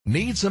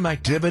Need some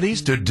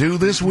activities to do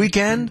this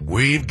weekend?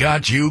 We've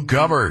got you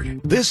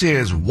covered. This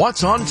is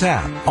What's on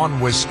Tap on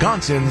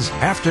Wisconsin's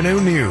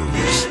Afternoon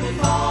News.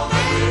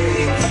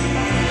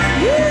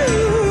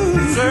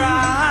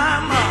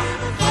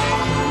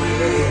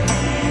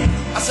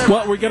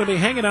 Well, we're going to be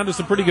hanging on to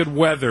some pretty good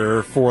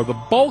weather for the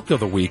bulk of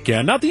the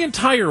weekend. Not the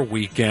entire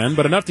weekend,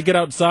 but enough to get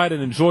outside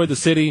and enjoy the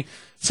city.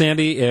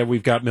 Sandy,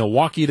 we've got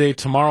Milwaukee Day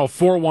tomorrow,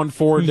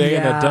 414 Day,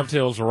 and that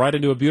dovetails right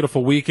into a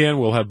beautiful weekend.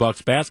 We'll have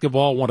Bucks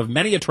basketball, one of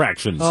many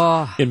attractions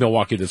in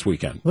Milwaukee this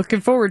weekend.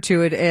 Looking forward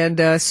to it.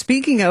 And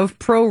speaking of,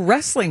 pro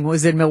wrestling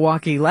was in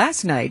Milwaukee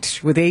last night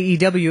with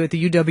AEW at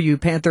the UW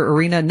Panther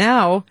Arena.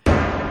 Now,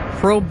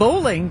 pro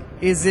bowling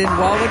is in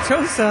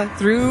Wauwatosa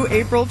through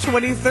April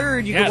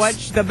 23rd. You can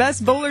watch the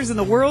best bowlers in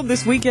the world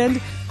this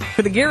weekend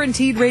for the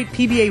guaranteed rate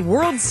PBA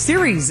World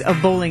Series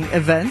of bowling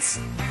events.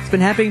 It's been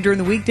happening during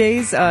the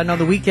weekdays and on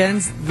the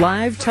weekends.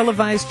 Live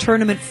televised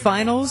tournament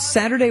finals,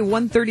 Saturday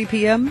 1:30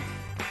 p.m.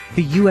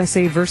 The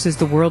USA versus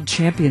the World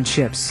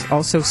Championships,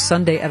 also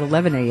Sunday at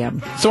 11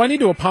 a.m. So I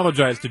need to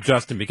apologize to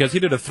Justin because he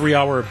did a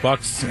 3-hour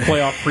Bucks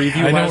playoff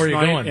preview I know last where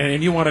you're night, going.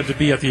 and you wanted to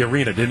be at the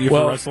arena, didn't you,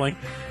 for wrestling?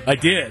 I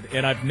did,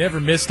 and I've never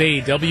missed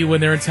AEW when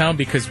they're in town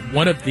because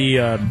one of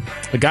the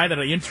guy that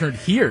I interned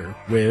here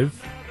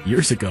with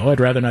years ago, I'd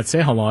rather not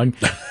say how long,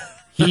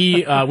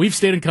 we've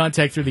stayed in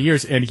contact through the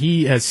years, and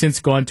he has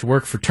since gone to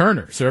work for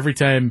Turner. So every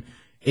time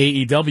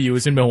AEW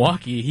is in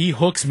Milwaukee, he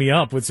hooks me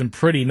up with some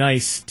pretty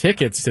nice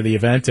tickets to the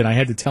event, and I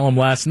had to tell him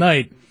last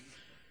night,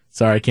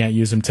 sorry, I can't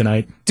use them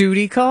tonight.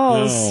 Duty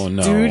calls. Oh,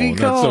 no, Duty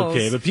calls. That's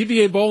okay. The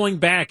PBA Bowling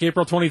back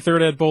April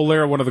 23rd at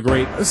Bolero, one of the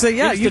great So,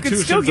 you can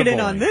still get in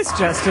on this,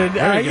 Justin.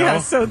 There you go.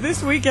 So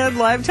this weekend,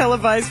 live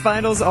televised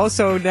finals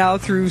also now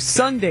through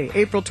Sunday,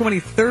 April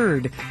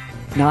 23rd.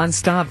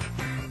 Nonstop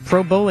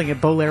pro bowling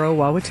at Bolero,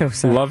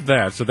 Wauwatosa. Love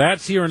that. So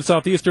that's here in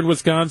southeastern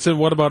Wisconsin.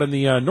 What about in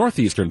the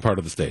northeastern part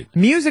of the state?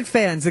 Music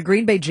fans, the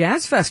Green Bay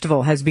Jazz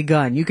Festival has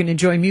begun. You can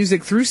enjoy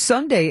music through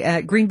Sunday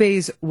at Green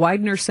Bay's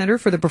Widener Center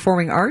for the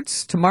Performing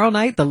Arts. Tomorrow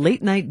night, the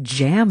late night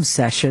jam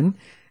session.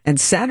 And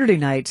Saturday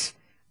night,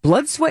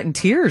 Blood, Sweat, and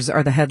Tears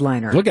are the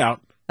headliner. Look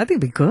out. I think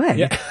it'd be good.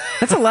 Yeah.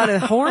 That's a lot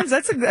of horns.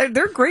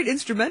 They're great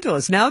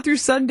instrumentalists. Now through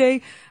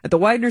Sunday at the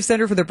Widener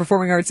Center for the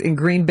Performing Arts in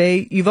Green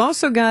Bay. You've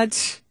also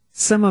got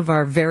some of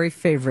our very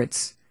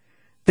favorites.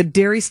 The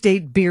Dairy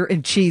State Beer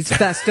and Cheese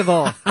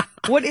Festival.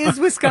 What is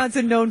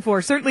Wisconsin known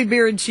for? Certainly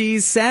beer and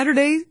cheese.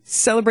 Saturday,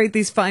 celebrate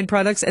these fine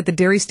products at the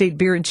Dairy State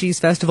Beer and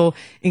Cheese Festival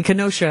in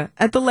Kenosha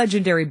at the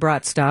legendary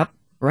Brat Stop,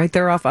 right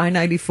there off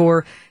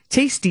I-94.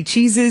 Tasty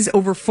cheeses.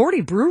 Over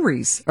 40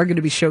 breweries are going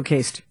to be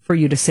showcased for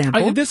you to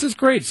sample. This is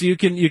great. So you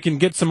can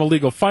get some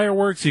illegal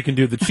fireworks. You can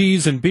do the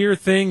cheese and beer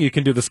thing. You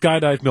can do the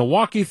Skydive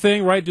Milwaukee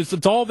thing, right?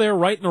 It's all there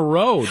right in a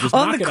row. Just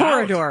on knock the it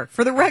corridor. out.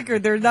 For the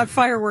record, there are not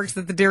fireworks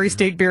at the Dairy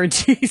State Beer and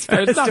Cheese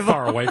Festival. It's not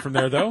far away from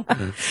there, though.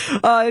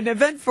 An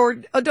event for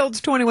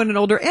adults 21 and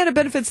older, and it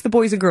benefits the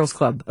Boys and Girls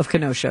Club of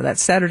Kenosha.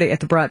 That's Saturday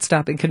at the Brat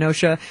Stop in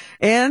Kenosha.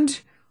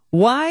 And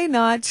why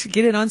not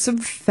get in on some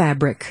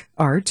fabric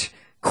art?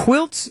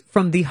 Quilts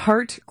from the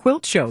Heart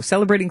Quilt Show,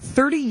 celebrating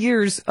 30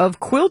 years of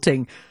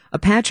quilting. A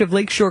patch of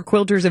Lakeshore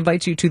Quilters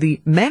invites you to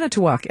the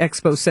Manitowoc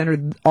Expo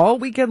Center all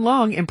weekend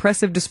long.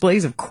 Impressive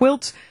displays of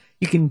quilts.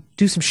 You can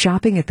do some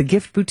shopping at the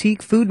gift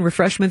boutique, food and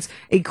refreshments,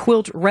 a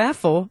quilt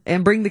raffle,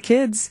 and bring the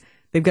kids.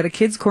 They've got a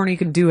kids' corner. You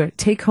can do a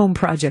take-home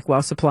project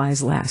while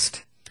supplies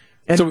last.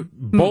 And, so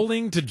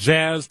bowling to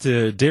jazz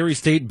to Dairy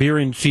State Beer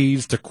and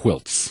Cheese to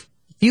quilts.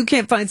 You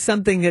can't find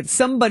something that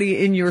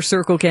somebody in your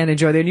circle can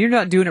enjoy, then you're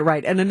not doing it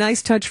right. And a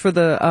nice touch for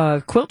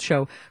the quilt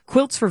show,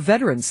 Quilts for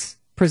Veterans,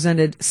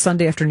 presented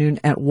Sunday afternoon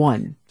at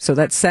 1. So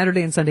that's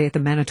Saturday and Sunday at the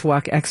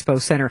Manitowoc Expo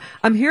Center.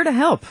 I'm here to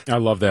help. I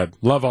love that.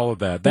 Love all of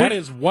that. That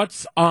is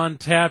What's on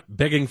Tap,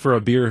 begging for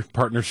a beer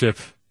partnership.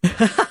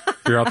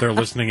 If you're out there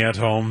listening at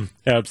home,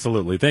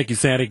 absolutely. Thank you,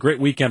 Sandy. Great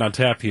weekend on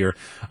tap here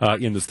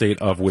in the state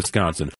of Wisconsin.